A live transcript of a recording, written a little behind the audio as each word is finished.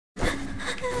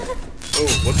Oh,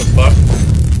 what the fuck?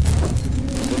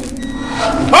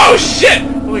 Oh shit!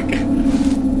 Oh my god.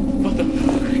 What the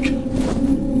fuck?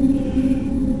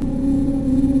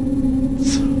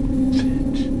 Son of a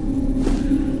bitch.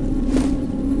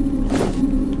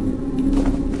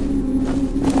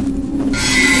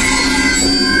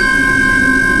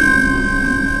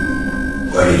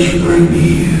 Why did you bring me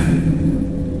here?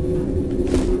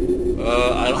 I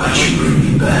don't know. Why'd you bring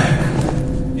me back?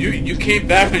 You came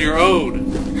back on your own.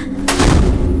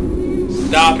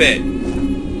 Stop it.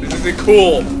 This isn't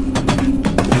cool.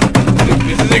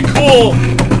 This isn't cool.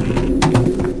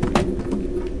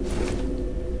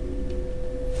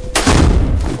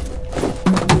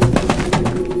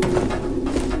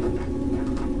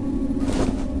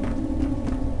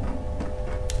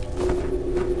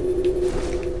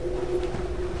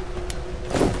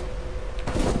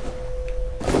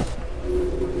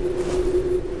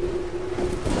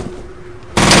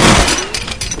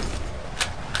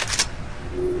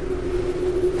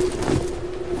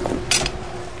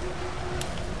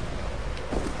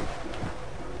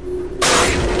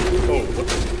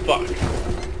 Fuck.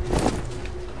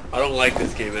 I don't like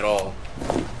this game at all.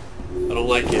 I don't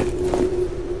like it.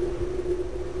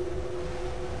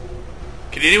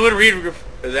 Can anyone read?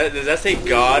 Does that say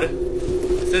God?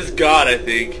 It says God, I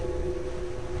think.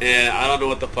 And I don't know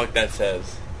what the fuck that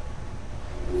says.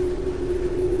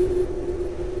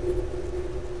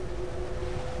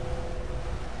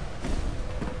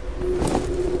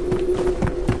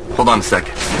 Hold on a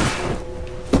second.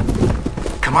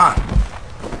 Come on.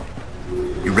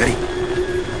 You ready?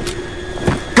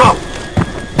 Go!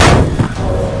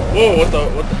 Whoa, what the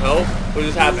hell? What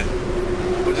just happened?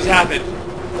 What just happened?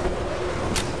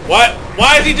 What?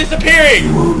 Why is he disappearing?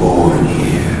 You were born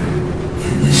here,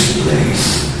 in this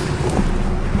place.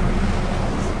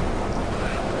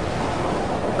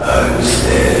 I was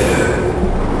there.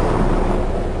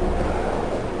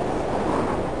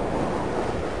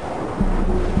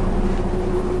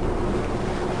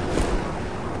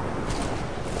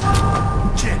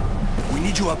 Jen, we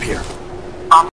need you up here.